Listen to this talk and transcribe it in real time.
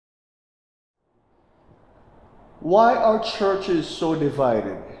Why are churches so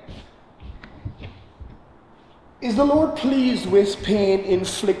divided? Is the Lord pleased with pain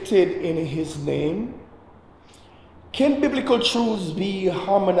inflicted in His name? Can biblical truths be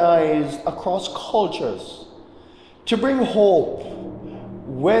harmonized across cultures to bring hope,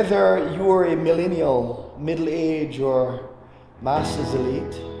 whether you are a millennial, middle-age, or master's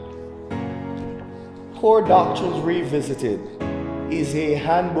elite? Core Doctrines Revisited is a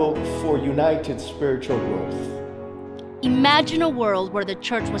handbook for united spiritual growth. Imagine a world where the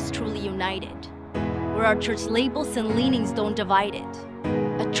church was truly united, where our church labels and leanings don't divide it.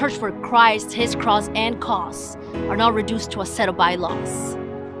 A church where Christ, His cross, and cause are not reduced to a set of bylaws.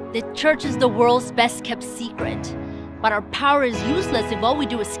 The church is the world's best kept secret, but our power is useless if all we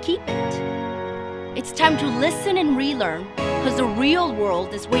do is keep it. It's time to listen and relearn, because the real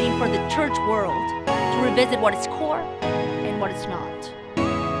world is waiting for the church world to revisit what is core and what is not.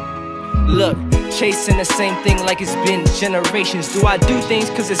 Look, chasing the same thing like it's been generations. Do I do things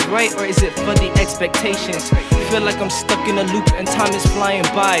cause it's right, or is it for the expectations? Feel like I'm stuck in a loop and time is flying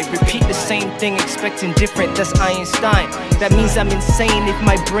by. Repeat the same thing expecting different, that's Einstein. That means I'm insane if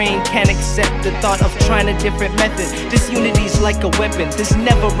my brain can't accept the thought of trying a different method. This unity's like a weapon, this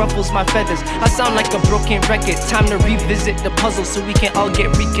never ruffles my feathers. I sound like a broken record, time to revisit the puzzle so we can all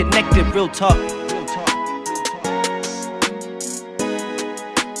get reconnected, real talk.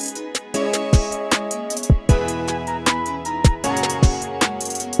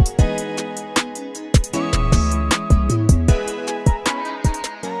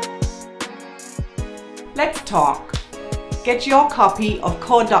 Let's talk. Get your copy of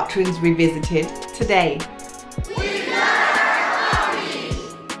Core Doctrines Revisited today.